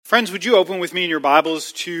Friends, would you open with me in your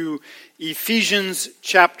Bibles to Ephesians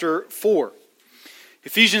chapter 4?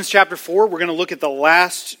 Ephesians chapter 4, we're going to look at the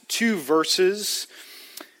last two verses.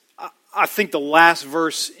 I think the last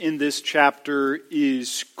verse in this chapter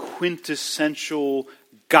is quintessential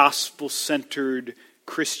gospel-centered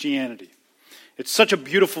Christianity. It's such a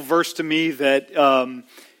beautiful verse to me that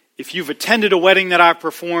if you've attended a wedding that I've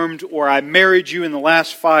performed or I married you in the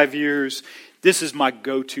last 5 years, this is my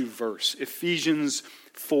go-to verse, Ephesians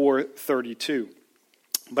 4:32.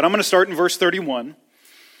 But I'm going to start in verse 31,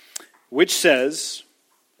 which says,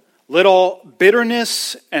 "Let all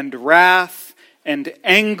bitterness and wrath and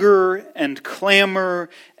anger and clamor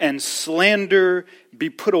and slander be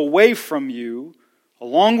put away from you,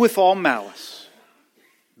 along with all malice.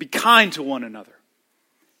 Be kind to one another,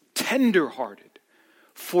 tender-hearted,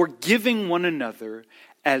 forgiving one another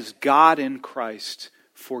as God in Christ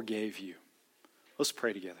forgave you." Let's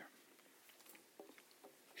pray together.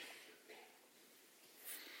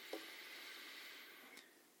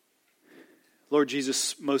 Lord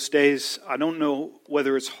Jesus, most days, I don't know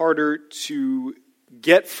whether it's harder to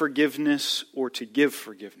get forgiveness or to give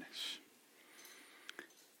forgiveness.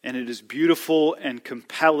 And it is beautiful and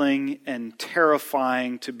compelling and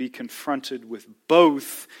terrifying to be confronted with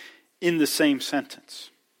both in the same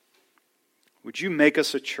sentence. Would you make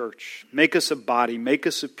us a church, make us a body, make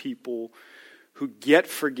us a people who get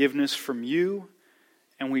forgiveness from you,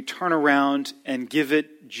 and we turn around and give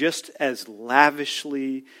it just as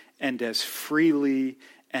lavishly and as freely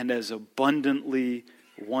and as abundantly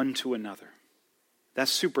one to another.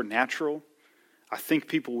 That's supernatural. I think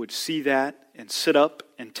people would see that and sit up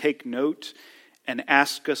and take note and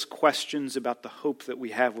ask us questions about the hope that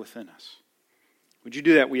we have within us. Would you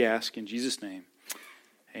do that, we ask, in Jesus' name?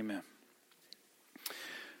 Amen.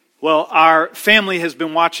 Well, our family has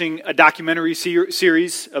been watching a documentary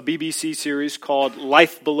series, a BBC series called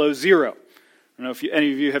Life Below Zero. I don't know if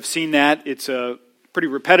any of you have seen that. It's a pretty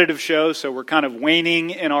repetitive show, so we're kind of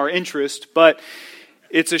waning in our interest, but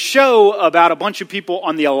it's a show about a bunch of people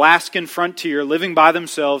on the Alaskan frontier living by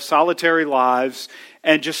themselves, solitary lives,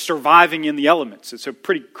 and just surviving in the elements. It's a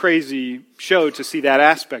pretty crazy show to see that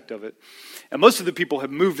aspect of it. And most of the people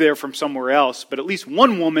have moved there from somewhere else, but at least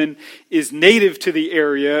one woman is native to the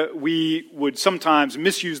area. We would sometimes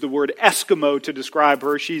misuse the word Eskimo to describe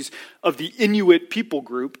her. She's of the Inuit people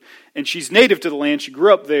group, and she's native to the land. She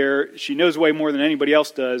grew up there. She knows way more than anybody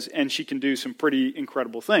else does, and she can do some pretty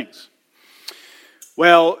incredible things.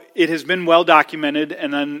 Well, it has been well documented,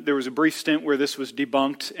 and then there was a brief stint where this was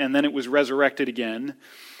debunked, and then it was resurrected again.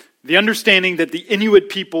 The understanding that the Inuit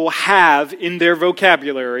people have in their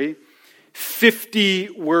vocabulary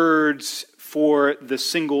 50 words for the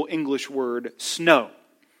single English word snow.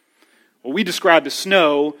 When we describe the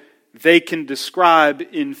snow, they can describe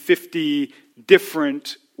in 50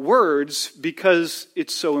 different words because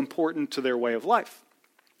it's so important to their way of life.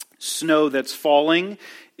 Snow that's falling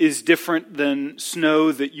is different than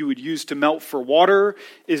snow that you would use to melt for water,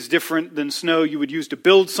 is different than snow you would use to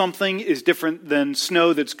build something, is different than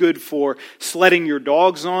snow that's good for sledding your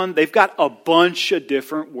dogs on. They've got a bunch of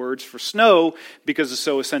different words for snow because it's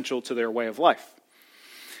so essential to their way of life.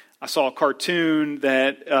 I saw a cartoon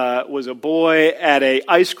that was a boy at an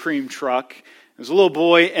ice cream truck. There's a little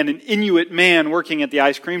boy and an Inuit man working at the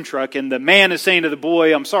ice cream truck, and the man is saying to the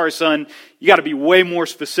boy, "I'm sorry, son, you got to be way more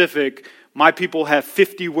specific. My people have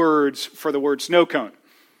 50 words for the word snow cone."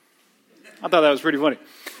 I thought that was pretty funny.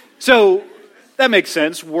 So that makes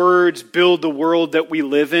sense. Words build the world that we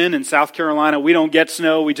live in. In South Carolina, we don't get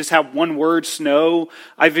snow. We just have one word, snow.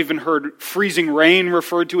 I've even heard freezing rain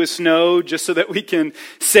referred to as snow just so that we can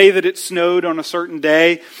say that it snowed on a certain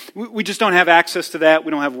day. We just don't have access to that.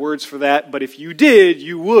 We don't have words for that. But if you did,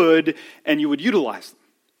 you would, and you would utilize them.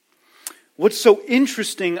 What's so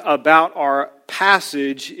interesting about our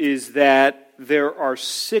passage is that there are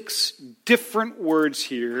 6 different words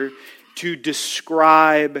here to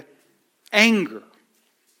describe anger.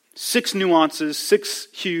 6 nuances, 6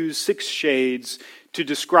 hues, 6 shades to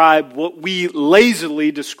describe what we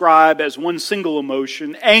lazily describe as one single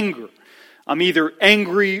emotion, anger. I'm either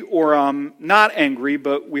angry or I'm not angry,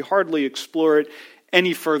 but we hardly explore it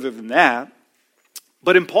any further than that.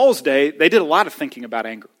 But in Paul's day, they did a lot of thinking about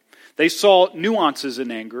anger. They saw nuances in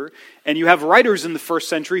anger, and you have writers in the first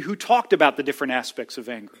century who talked about the different aspects of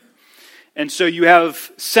anger. And so you have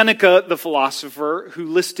Seneca, the philosopher, who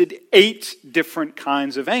listed 8 different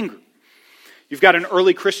kinds of anger. You've got an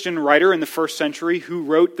early Christian writer in the first century who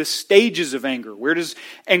wrote the stages of anger. Where does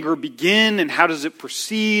anger begin, and how does it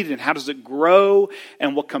proceed, and how does it grow,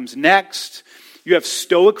 and what comes next? You have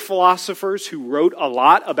Stoic philosophers who wrote a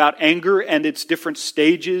lot about anger and its different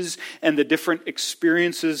stages and the different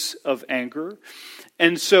experiences of anger.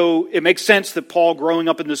 And so it makes sense that Paul, growing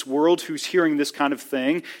up in this world, who's hearing this kind of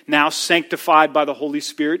thing, now sanctified by the Holy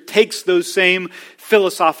Spirit, takes those same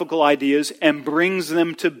philosophical ideas and brings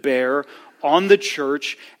them to bear on the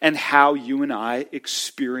church and how you and I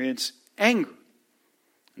experience anger.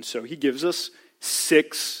 And so he gives us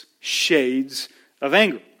 6 shades of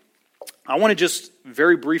anger. I want to just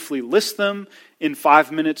very briefly list them in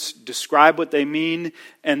 5 minutes, describe what they mean,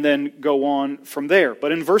 and then go on from there.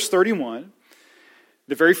 But in verse 31,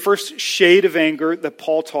 the very first shade of anger that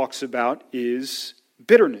Paul talks about is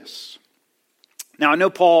bitterness. Now, I know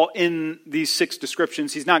Paul, in these 6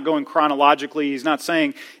 descriptions, he's not going chronologically. He's not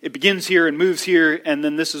saying it begins here and moves here, and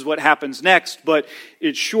then this is what happens next. But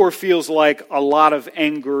it sure feels like a lot of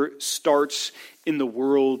anger starts in the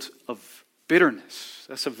world of bitterness.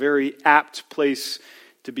 That's a very apt place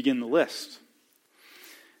to begin the list.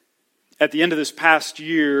 At the end of this past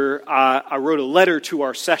year, I wrote a letter to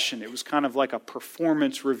our session. It was kind of like a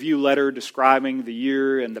performance review letter describing the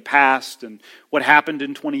year and the past and what happened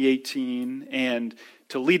in 2018. And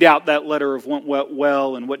to lead out that letter of what went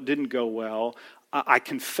well and what didn't go well, I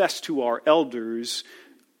confessed to our elders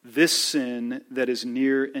this sin that is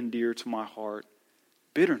near and dear to my heart,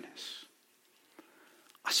 bitterness.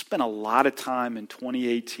 I spent a lot of time in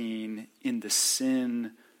 2018 in the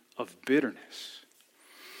sin of bitterness.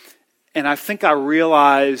 And I think I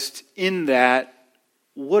realized in that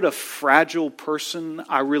what a fragile person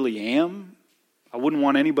I really am. I wouldn't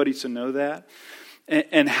want anybody to know that.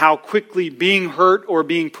 And how quickly being hurt or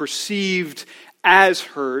being perceived as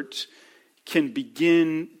hurt can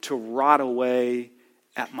begin to rot away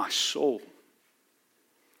at my soul.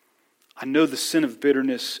 I know the sin of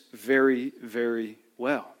bitterness very, very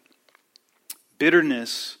well.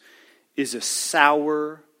 Bitterness is a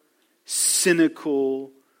sour,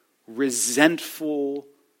 cynical, resentful,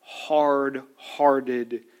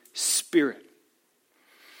 hard-hearted spirit.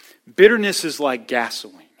 Bitterness is like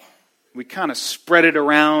gasoline. We kind of spread it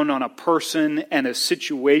around on a person and a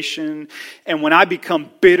situation. And when I become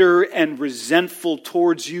bitter and resentful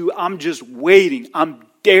towards you, I'm just waiting. I'm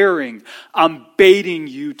daring. I'm baiting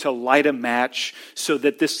you to light a match so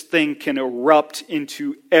that this thing can erupt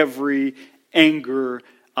into every anger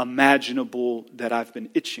imaginable that I've been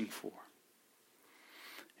itching for.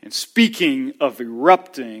 And speaking of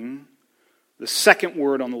erupting, the second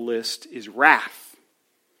word on the list is wrath.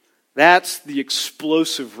 That's the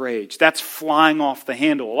explosive rage. That's flying off the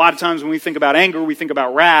handle. A lot of times when we think about anger, we think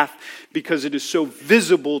about wrath because it is so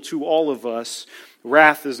visible to all of us.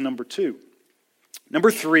 Wrath is number 2. Number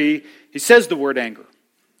 3, he says the word anger.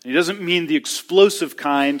 He doesn't mean the explosive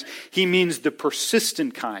kind. He means the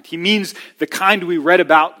persistent kind. He means the kind we read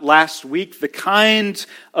about last week, the kind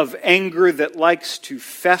of anger that likes to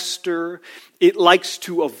fester. It likes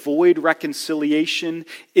to avoid reconciliation.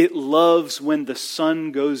 It loves when the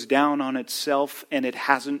sun goes down on itself and it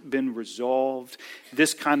hasn't been resolved.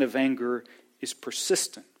 This kind of anger is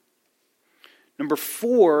persistent. Number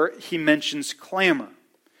 4, he mentions clamor,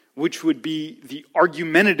 which would be the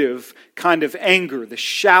argumentative kind of anger, the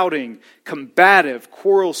shouting, combative,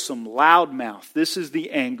 quarrelsome, loudmouth. This is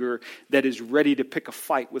the anger that is ready to pick a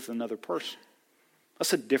fight with another person.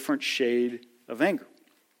 That's a different shade of anger.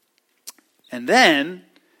 And then,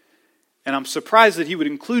 and I'm surprised that he would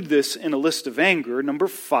include this in a list of anger, number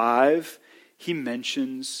 5, he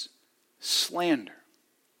mentions slander.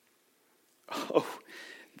 Oh,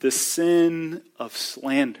 the sin of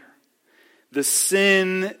slander. The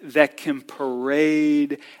sin that can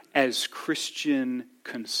parade as Christian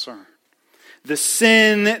concern. The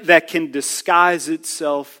sin that can disguise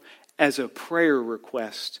itself as a prayer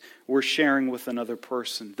request we're sharing with another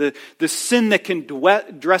person. The sin that can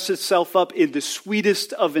dress itself up in the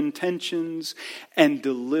sweetest of intentions and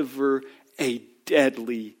deliver a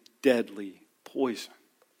deadly, deadly poison.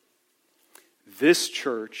 This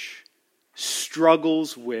church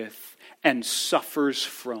struggles with and suffers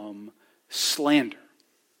from slander.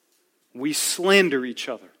 We slander each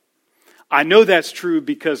other. I know that's true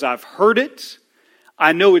because I've heard it.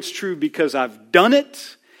 I know it's true because I've done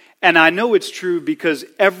it. And I know it's true because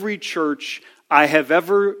every church I have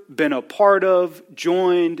ever been a part of,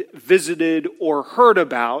 joined, visited, or heard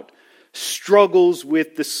about struggles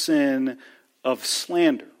with the sin of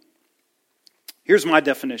slander. Here's my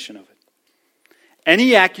definition of it.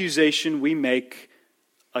 Any accusation we make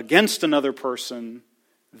against another person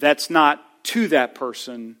that's not to that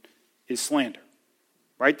person is slander.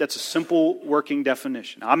 right? That's a simple working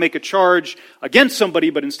definition. I make a charge against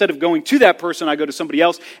somebody, but instead of going to that person, I go to somebody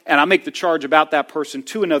else, and I make the charge about that person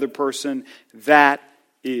to another person. That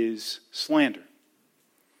is slander.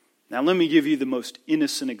 Now, let me give you the most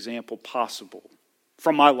innocent example possible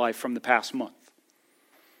from my life from the past month.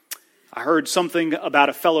 I heard something about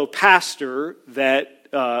a fellow pastor that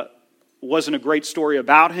wasn't a great story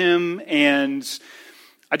about him, and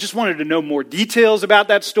I just wanted to know more details about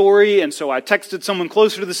that story, and so I texted someone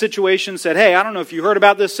closer to the situation, said, hey, I don't know if you heard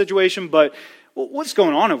about this situation, but what's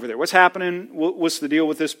going on over there? What's happening? What's the deal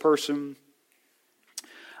with this person?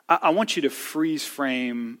 I want you to freeze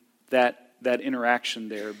frame that interaction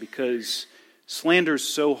there, because slander is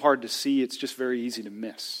so hard to see, it's just very easy to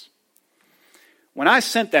miss. When I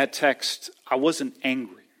sent that text, I wasn't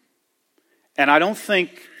angry. And I don't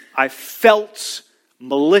think I felt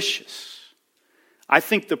malicious. I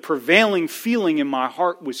think the prevailing feeling in my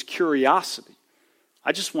heart was curiosity.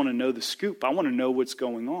 I just want to know the scoop. I want to know what's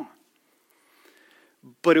going on.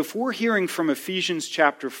 But if we're hearing from Ephesians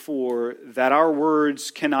chapter 4 that our words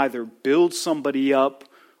can either build somebody up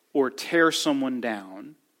or tear someone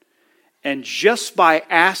down, and just by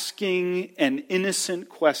asking an innocent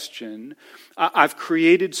question, I've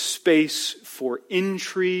created space for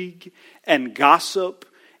intrigue and gossip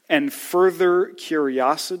and further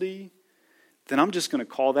curiosity, then I'm just going to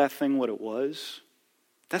call that thing what it was.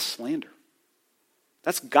 That's slander.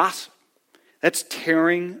 That's gossip. That's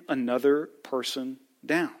tearing another person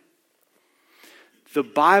down. The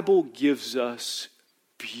Bible gives us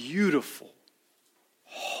beautiful,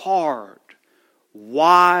 hard,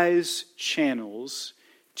 wise channels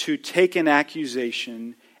to take an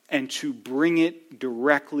accusation and to bring it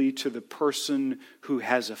directly to the person who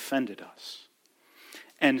has offended us.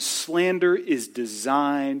 And slander is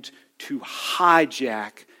designed to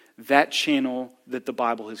hijack that channel that the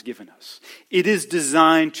Bible has given us. It is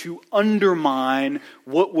designed to undermine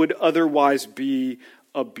what would otherwise be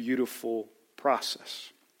a beautiful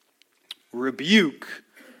process. Rebuke,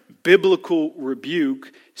 biblical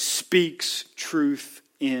rebuke, speaks truth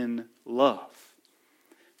in love.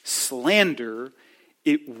 Slander,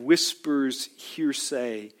 it whispers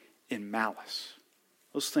hearsay in malice.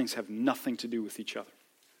 Those things have nothing to do with each other.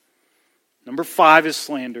 Number 5 is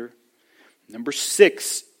slander. Number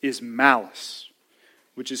 6 is malice,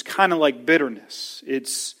 which is kind of like bitterness.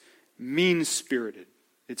 It's mean-spirited.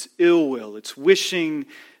 It's ill will. It's wishing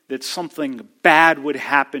that something bad would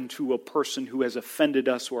happen to a person who has offended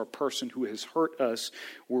us or a person who has hurt us.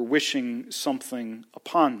 We're wishing something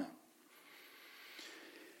upon them.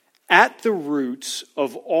 At the roots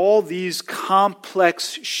of all these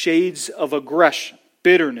complex shades of aggression,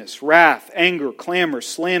 bitterness, wrath, anger, clamor,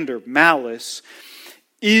 slander, malice,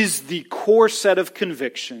 is the core set of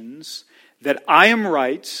convictions that I am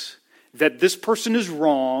right, that this person is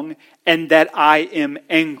wrong, and that I am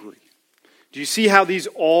angry. Do you see how these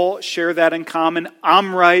all share that in common?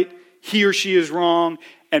 I'm right, he or she is wrong,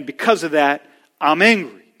 and because of that, I'm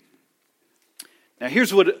angry. Now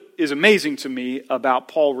here's what is amazing to me about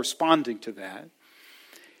Paul responding to that.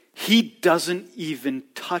 He doesn't even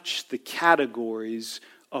touch the categories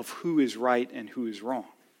of who is right and who is wrong.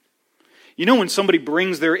 You know when somebody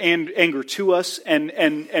brings their anger to us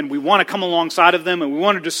and we want to come alongside of them and we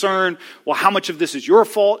want to discern, well, how much of this is your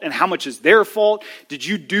fault and how much is their fault? Did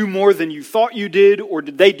you do more than you thought you did, or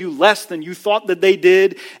did they do less than you thought that they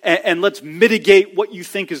did? And let's mitigate what you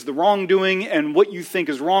think is the wrongdoing and what you think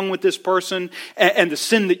is wrong with this person and the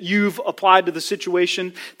sin that you've applied to the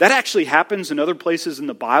situation. That actually happens in other places in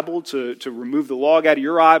the Bible to remove the log out of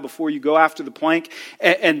your eye before you go after the plank.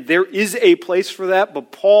 And there is a place for that,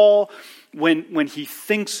 but Paul, when he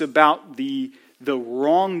thinks about the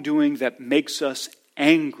wrongdoing that makes us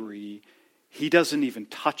angry, he doesn't even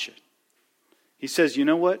touch it. He says, you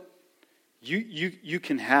know what? You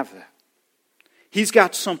can have that. He's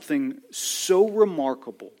got something so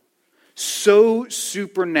remarkable, so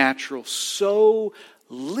supernatural, so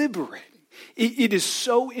liberating. It is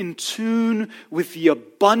so in tune with the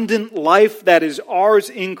abundant life that is ours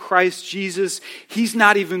in Christ Jesus. He's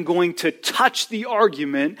not even going to touch the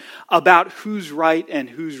argument about who's right and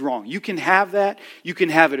who's wrong. You can have that. You can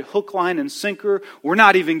have it hook, line, and sinker. We're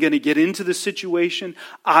not even going to get into the situation.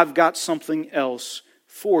 I've got something else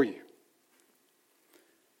for you.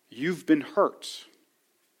 You've been hurt.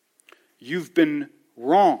 You've been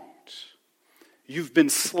wronged. You've been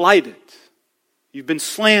slighted. You've been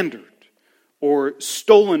slandered, or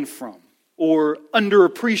stolen from, or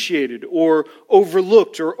underappreciated, or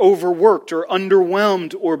overlooked, or overworked, or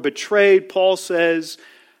underwhelmed, or betrayed. Paul says,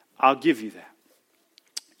 I'll give you that.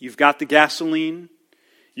 You've got the gasoline.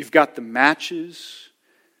 You've got the matches.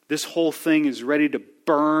 This whole thing is ready to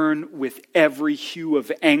burn with every hue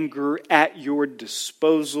of anger at your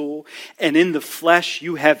disposal. And in the flesh,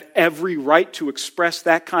 you have every right to express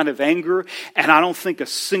that kind of anger. And I don't think a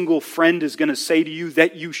single friend is going to say to you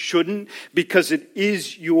that you shouldn't, because it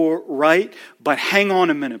is your right. But hang on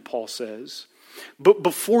a minute, Paul says. But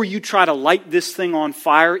before you try to light this thing on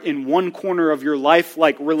fire in one corner of your life,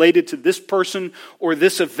 like related to this person or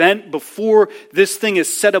this event, before this thing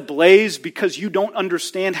is set ablaze because you don't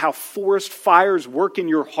understand how forest fires work in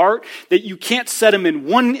your heart, that you can't set them in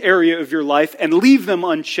one area of your life and leave them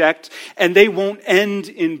unchecked, and they won't end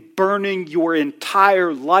in burning your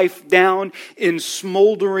entire life down in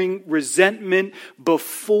smoldering resentment.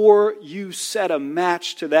 Before you set a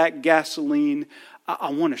match to that gasoline,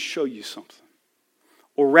 I want to show you something.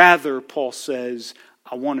 Or rather, Paul says,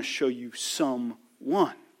 I want to show you someone.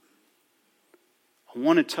 I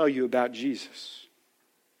want to tell you about Jesus.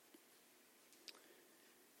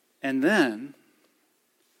 And then,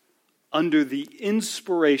 under the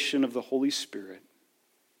inspiration of the Holy Spirit,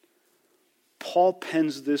 Paul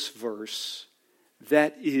pens this verse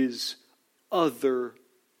that is otherworldly.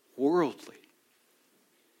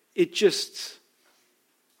 It's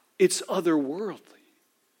otherworldly.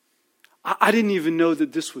 I didn't even know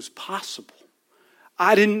that this was possible.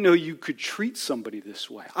 I didn't know you could treat somebody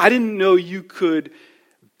this way. I didn't know you could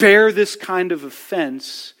bear this kind of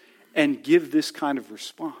offense and give this kind of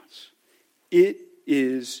response. It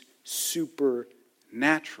is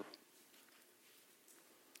supernatural.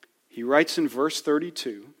 He writes in verse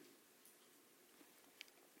 32,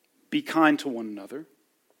 "Be kind to one another,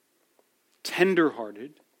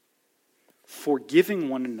 tender-hearted, forgiving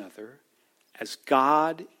one another, as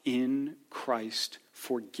God in Christ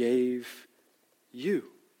forgave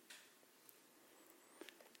you."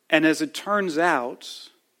 And as it turns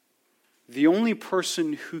out, the only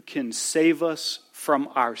person who can save us from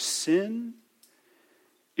our sin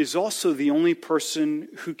is also the only person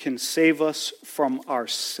who can save us from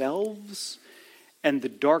ourselves and the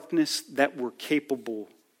darkness that we're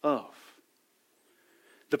capable of.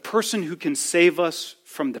 The person who can save us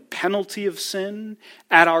from the penalty of sin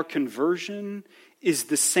at our conversion is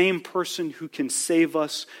the same person who can save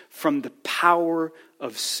us from the power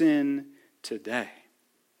of sin today.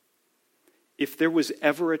 If there was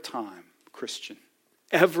ever a time, Christian,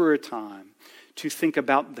 ever a time to think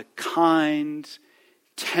about the kind,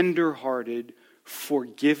 tender-hearted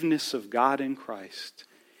forgiveness of God in Christ,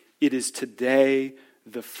 it is today,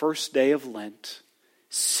 the first day of Lent,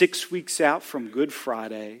 6 weeks out from Good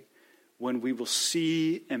Friday, when we will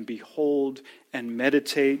see and behold and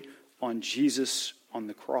meditate on Jesus on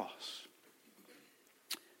the cross.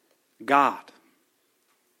 God,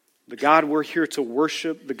 the God we're here to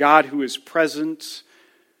worship, the God who is present,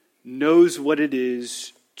 knows what it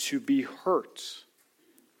is to be hurt,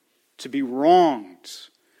 to be wronged,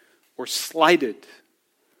 or slighted,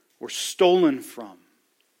 or stolen from,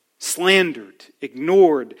 slandered,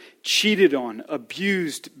 ignored, cheated on,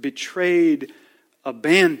 abused, betrayed,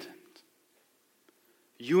 abandoned.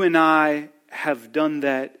 You and I have done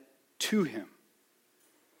that to him.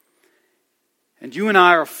 And you and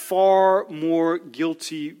I are far more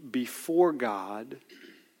guilty before God,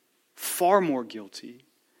 far more guilty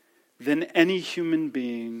than any human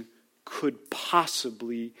being could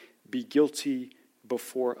possibly be guilty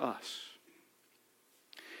before us.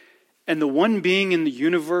 And the one being in the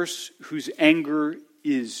universe whose anger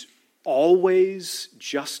is always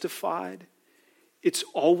justified, it's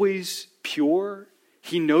always pure.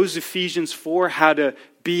 He knows Ephesians 4, how to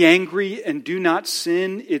be angry and do not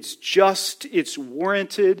sin. It's just, it's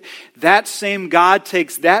warranted. That same God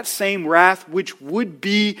takes that same wrath, which would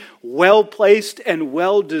be well-placed and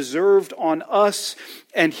well-deserved on us,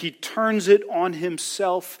 and he turns it on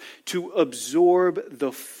himself to absorb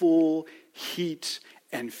the full heat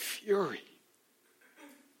and fury.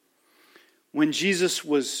 When Jesus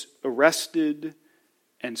was arrested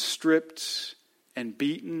and stripped and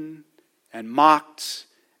beaten and mocked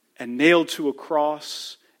and nailed to a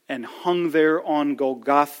cross and hung there on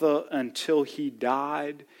Golgotha until he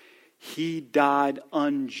died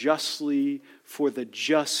unjustly for the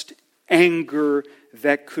just anger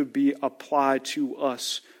that could be applied to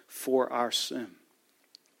us for our sin.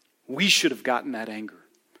 We should have gotten that anger.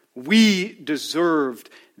 We deserved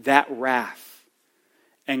that wrath,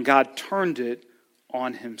 and God turned it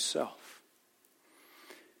on himself.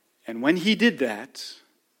 And when he did that,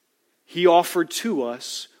 he offered to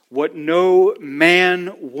us what no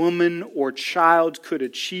man, woman, or child could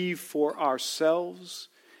achieve for ourselves.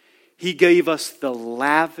 He gave us the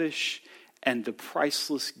lavish and the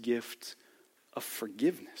priceless gift of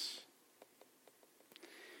forgiveness.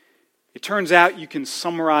 It turns out you can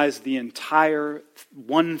summarize the entire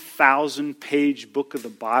 1,000-page book of the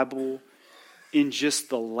Bible in just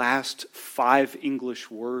the last 5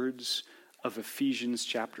 English words of Ephesians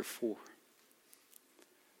chapter 4.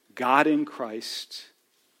 God in Christ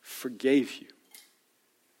forgave you.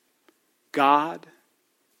 God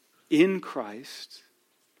in Christ,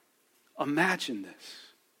 imagine this.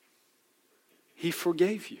 He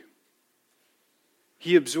forgave you.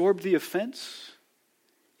 He absorbed the offense.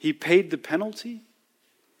 He paid the penalty.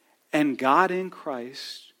 And God in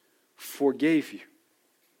Christ forgave you.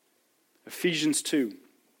 Ephesians 2,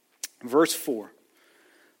 verse 4.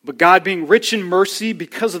 But God, being rich in mercy,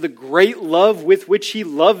 because of the great love with which He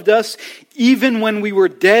loved us, even when we were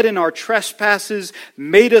dead in our trespasses,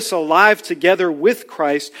 made us alive together with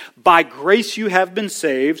Christ. By grace you have been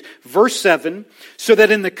saved. Verse 7, so that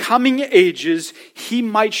in the coming ages He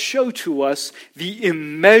might show to us the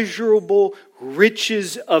immeasurable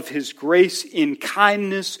riches of His grace in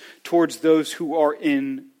kindness towards those who are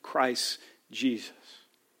in Christ Jesus.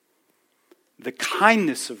 The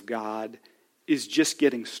kindness of God is just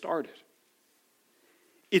getting started.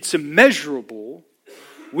 It's immeasurable,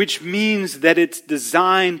 which means that it's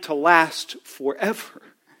designed to last forever.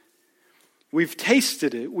 We've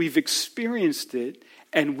tasted it, we've experienced it,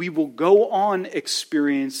 and we will go on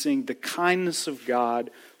experiencing the kindness of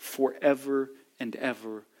God forever and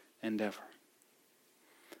ever and ever.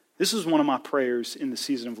 This is one of my prayers in the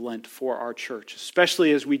season of Lent for our church,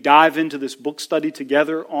 especially as we dive into this book study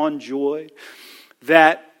together on joy,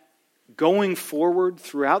 that going forward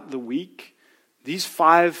throughout the week, these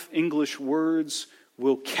 5 English words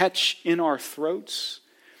will catch in our throats,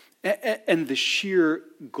 and the sheer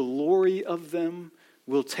glory of them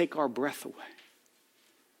will take our breath away.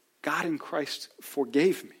 God in Christ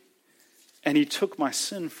forgave me, and He took my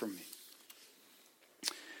sin from me.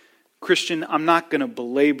 Christian, I'm not going to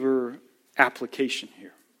belabor application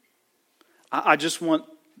here. I just want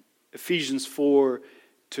Ephesians 4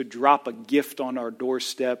 to drop a gift on our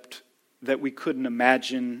doorstep that we couldn't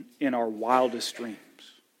imagine in our wildest dreams.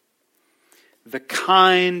 The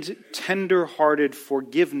kind, tender-hearted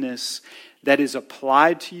forgiveness that is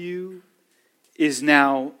applied to you is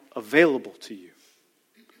now available to you.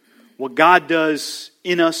 What God does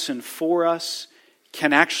in us and for us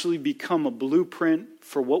can actually become a blueprint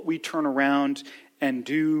for what we turn around and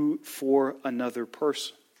do for another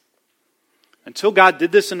person. Until God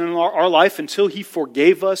did this in our life, until He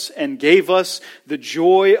forgave us and gave us the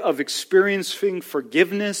joy of experiencing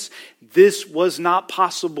forgiveness, this was not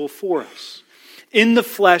possible for us. In the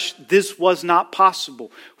flesh, this was not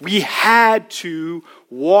possible. We had to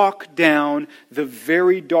walk down the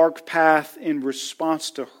very dark path in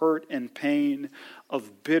response to hurt and pain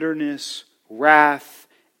of bitterness, wrath,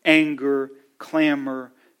 anger,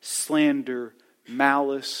 clamor, slander,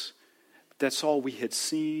 malice. That's all we had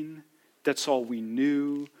seen. That's all we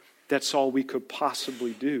knew. That's all we could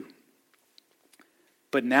possibly do.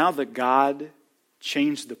 But now that God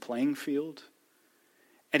changed the playing field,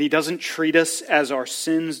 and He doesn't treat us as our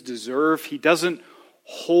sins deserve, He doesn't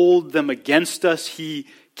hold them against us, He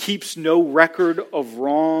keeps no record of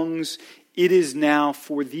wrongs, it is now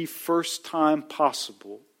for the first time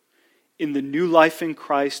possible in the new life in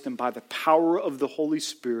Christ and by the power of the Holy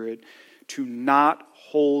Spirit to not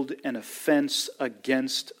hold an offense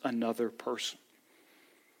against another person.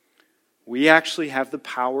 We actually have the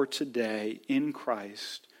power today in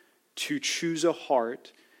Christ to choose a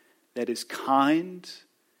heart that is kind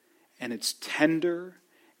and it's tender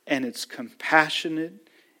and it's compassionate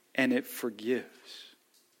and it forgives.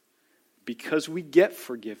 Because we get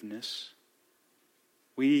forgiveness,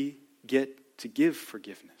 we get to give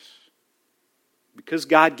forgiveness. Because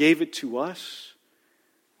God gave it to us,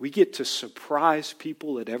 we get to surprise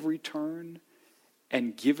people at every turn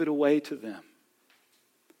and give it away to them.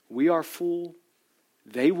 We are full.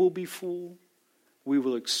 They will be full. We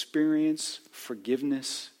will experience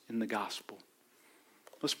forgiveness in the gospel.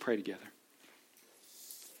 Let's pray together.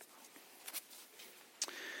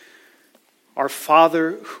 Our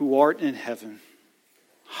Father who art in heaven,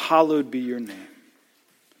 hallowed be your name.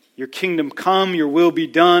 Your kingdom come, your will be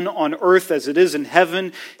done on earth as it is in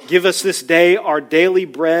heaven. Give us this day our daily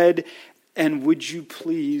bread, and would you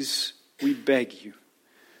please, we beg you,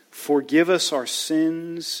 forgive us our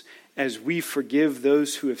sins as we forgive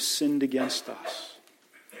those who have sinned against us.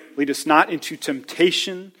 Lead us not into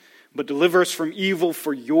temptation, but deliver us from evil,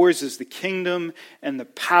 for yours is the kingdom and the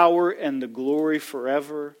power and the glory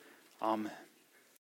forever. Amen.